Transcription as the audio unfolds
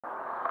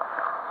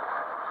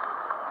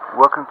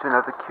Welcome to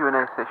another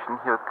Q&A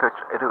session here with Coach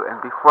Edu, and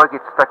before I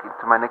get stuck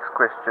into my next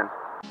question,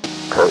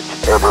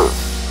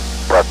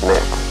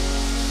 CoachEdu.net.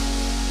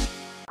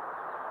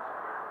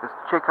 let's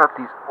check out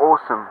these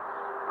awesome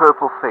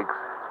purple figs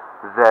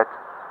that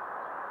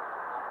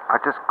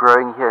are just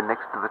growing here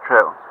next to the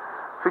trail.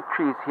 Fig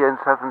trees here in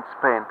southern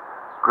Spain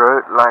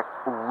grow like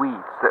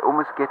weeds. They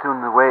almost get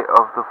in the way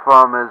of the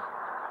farmers'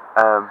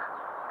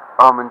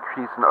 almond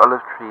trees and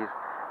olive trees,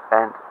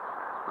 and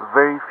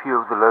very few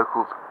of the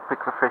locals pick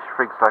the fresh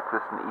figs like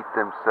this and eat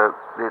them. So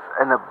there's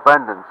an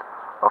abundance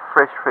of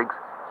fresh figs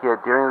here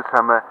during the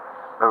summer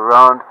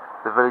around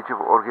the village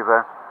of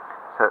Orgiva.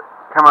 So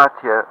come out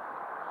here,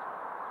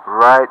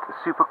 ride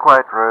super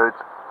quiet roads,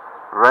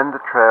 run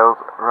the trails,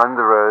 run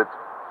the roads,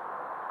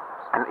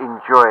 and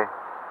enjoy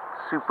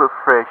super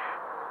fresh,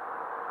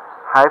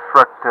 high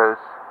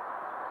fructose,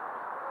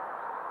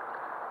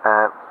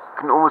 you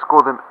can almost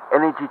call them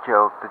energy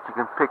gels that you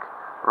can pick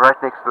right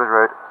next to the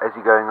road as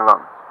you're going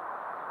along.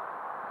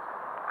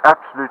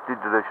 Absolutely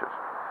delicious.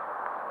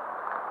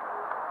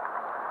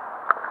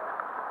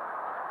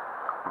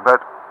 But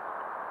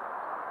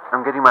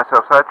I'm getting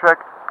myself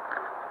sidetracked.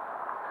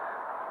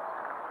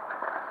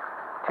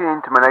 Tune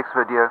in to my next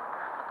video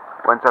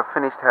once I've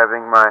finished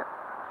having my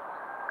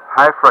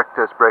high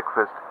fructose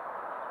breakfast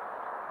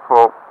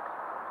for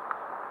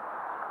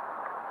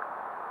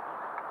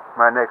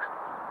my next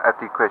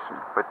athlete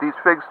question. But these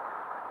figs,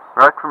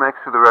 right from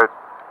next to the road,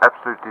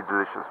 absolutely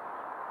delicious.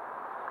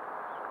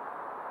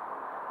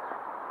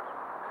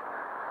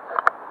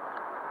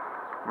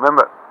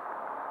 Remember,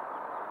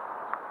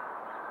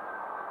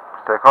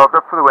 stay carved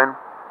up for the win.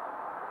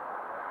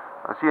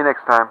 I'll see you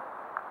next time.